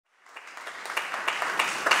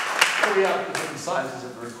So we have the different sizes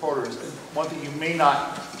of the recorders. And one thing you may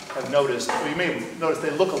not have noticed, or you may have noticed,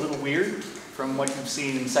 they look a little weird from what you've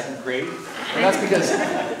seen in second grade. And that's because,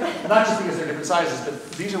 not just because they're different sizes,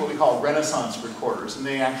 but these are what we call Renaissance recorders. And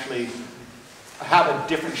they actually have a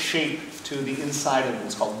different shape to the inside of it.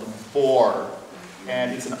 It's called the bore.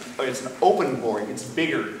 And it's an open bore. It's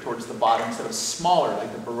bigger towards the bottom instead of smaller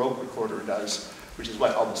like the Baroque recorder does, which is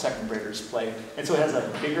what all the second graders play. And so it has a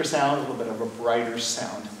bigger sound, a little bit of a brighter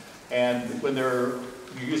sound. And when you're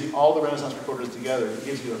using all the Renaissance recorders together, it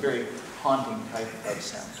gives you a very haunting type of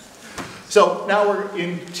sound. So now we're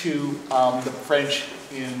into the French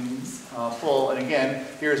in full. And again,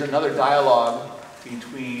 here's another dialogue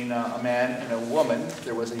between a man and a woman.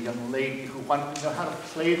 There was a young lady who wanted to know how to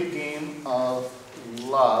play the game of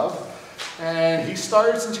love. And he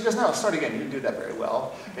starts, and she goes, no, start again. You do that very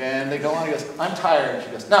well. And they go on, he goes, I'm tired. And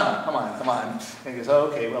she goes, no, come on. And he goes,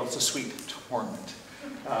 okay, well, it's a sweet torment.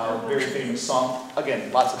 Very famous song.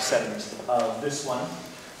 Again, lots of settings. This one.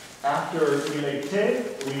 After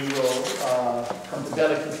Fillette, we will come to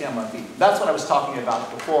Délicateté à ma vie. That's what I was talking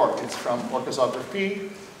about before. It's from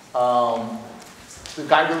Orchesography. The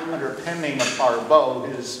guy wrote under a pen name of Barbeau.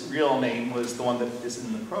 His real name was the one that is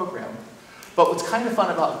in the program. But what's kind of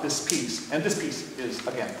fun about this piece, and this piece is,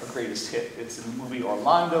 again, a greatest hit. It's in the movie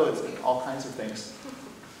Orlando. It's in all kinds of things.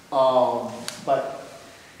 But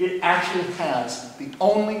it actually has the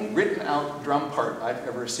only written out drum part I've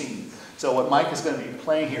ever seen. So what Mike is going to be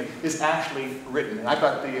playing here is actually written. And I've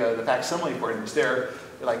got the facsimile for it. It's there,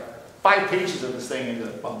 like 5 pages of this thing, and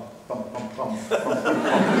just bum, bum, bum, bum, bum, bum, bum.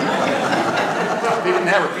 They didn't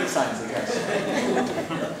have repeat signs, I guess.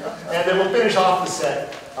 And then we'll finish off the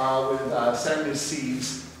set with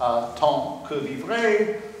Saint-Lucie's Tant que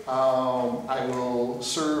vivre. I will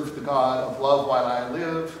serve the God of love while I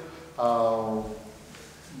live,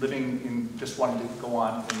 living in just wanting to go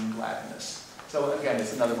on in gladness. So again,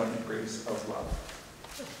 it's another one in praise of love.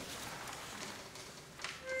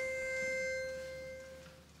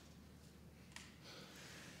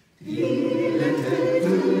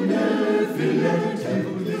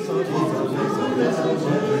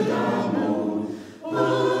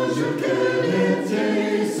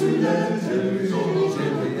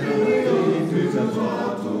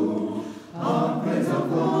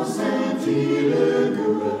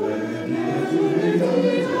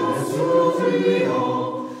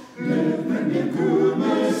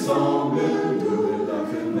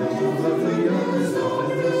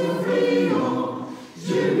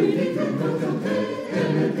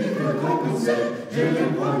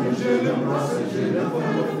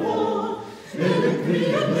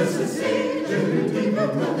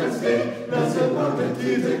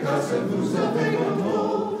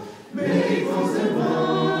 Mais quand ce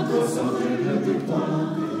ventre sorte de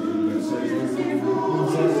toi,